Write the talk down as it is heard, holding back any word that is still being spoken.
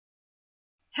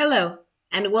Hello,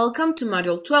 and welcome to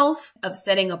Module 12 of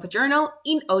Setting Up a Journal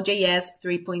in OJS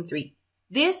 3.3.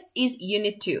 This is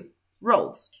Unit 2,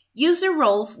 Roles. User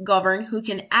roles govern who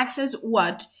can access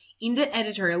what in the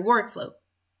editorial workflow.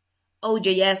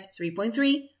 OJS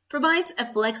 3.3 provides a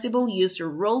flexible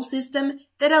user role system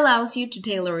that allows you to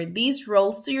tailor these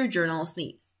roles to your journal's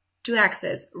needs. To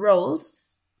access roles,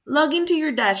 log into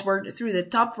your dashboard through the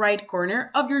top right corner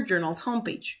of your journal's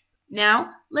homepage.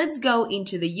 Now, let's go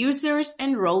into the Users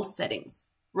and Roles settings.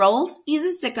 Roles is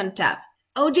the second tab.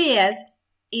 OJS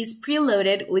is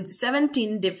preloaded with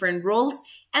 17 different roles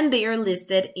and they are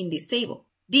listed in this table.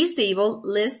 This table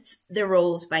lists the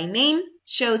roles by name,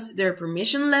 shows their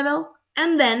permission level,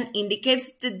 and then indicates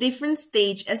the different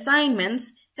stage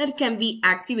assignments that can be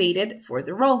activated for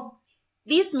the role.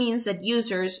 This means that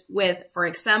users with, for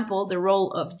example, the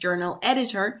role of journal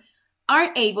editor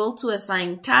are able to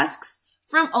assign tasks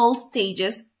from all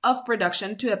stages of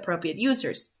production to appropriate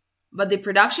users, but the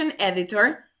production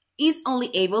editor is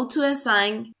only able to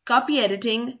assign copy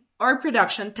editing or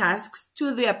production tasks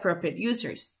to the appropriate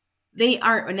users. They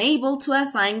are unable to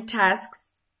assign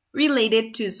tasks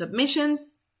related to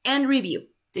submissions and review.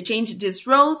 To change these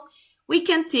roles, we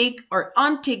can tick or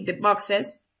untick the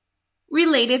boxes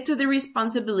related to the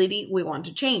responsibility we want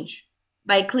to change.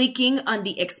 By clicking on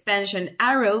the expansion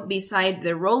arrow beside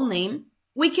the role name,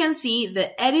 we can see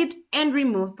the Edit and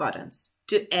Remove buttons.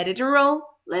 To edit a role,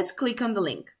 let's click on the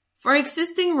link. For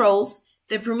existing roles,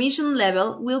 the permission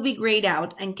level will be grayed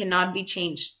out and cannot be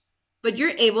changed, but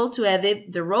you're able to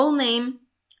edit the role name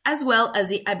as well as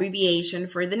the abbreviation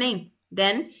for the name.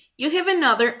 Then, you have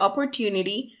another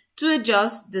opportunity to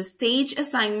adjust the stage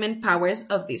assignment powers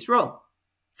of this role.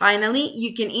 Finally,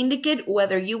 you can indicate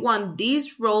whether you want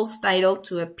this role's title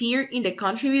to appear in the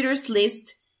contributors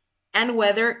list and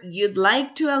whether you'd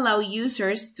like to allow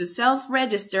users to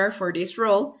self-register for this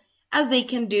role as they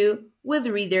can do with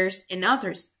readers and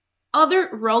authors. Other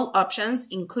role options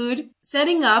include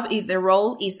setting up if the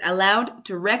role is allowed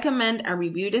to recommend a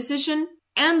review decision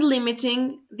and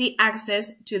limiting the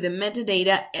access to the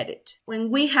metadata edit.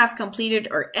 When we have completed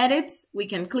our edits, we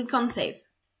can click on Save.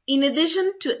 In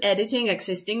addition to editing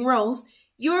existing roles,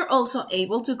 you're also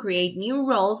able to create new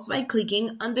roles by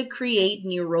clicking on the Create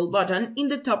New Role button in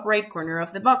the top right corner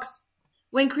of the box.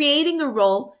 When creating a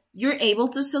role, you're able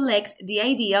to select the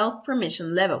ideal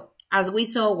permission level. As we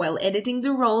saw while editing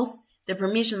the roles, the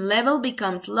permission level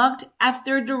becomes locked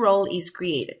after the role is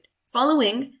created.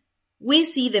 Following, we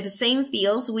see the same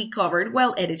fields we covered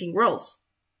while editing roles.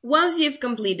 Once you've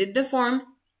completed the form,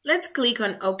 let's click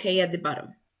on OK at the bottom.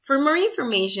 For more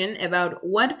information about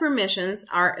what permissions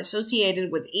are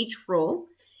associated with each role,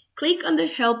 click on the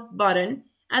Help button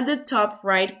at the top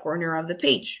right corner of the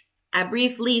page. A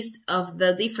brief list of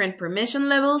the different permission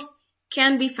levels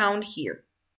can be found here.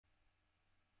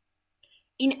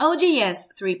 In OJS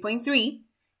 3.3,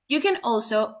 you can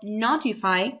also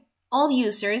notify all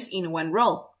users in one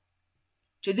role.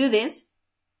 To do this,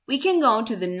 we can go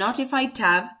to the Notify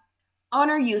tab on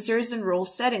our Users and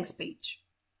Roles settings page.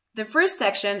 The first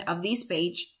section of this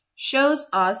page shows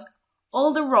us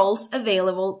all the roles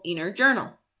available in our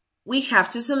journal. We have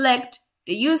to select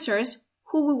the users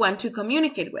who we want to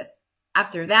communicate with.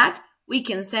 After that, we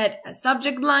can set a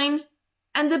subject line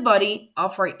and the body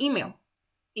of our email.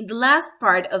 In the last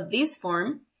part of this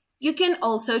form, you can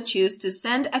also choose to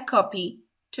send a copy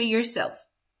to yourself.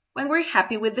 When we're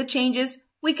happy with the changes,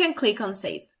 we can click on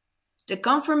Save. The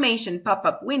confirmation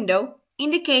pop-up window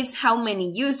indicates how many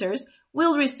users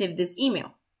will receive this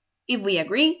email. If we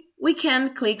agree, we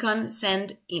can click on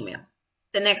Send Email.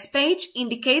 The next page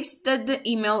indicates that the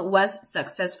email was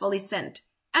successfully sent,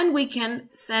 and we can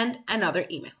send another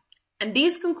email. And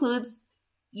this concludes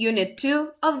Unit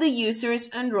 2 of the Users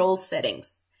and Roles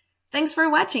settings. Thanks for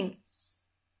watching.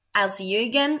 I'll see you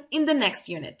again in the next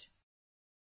unit.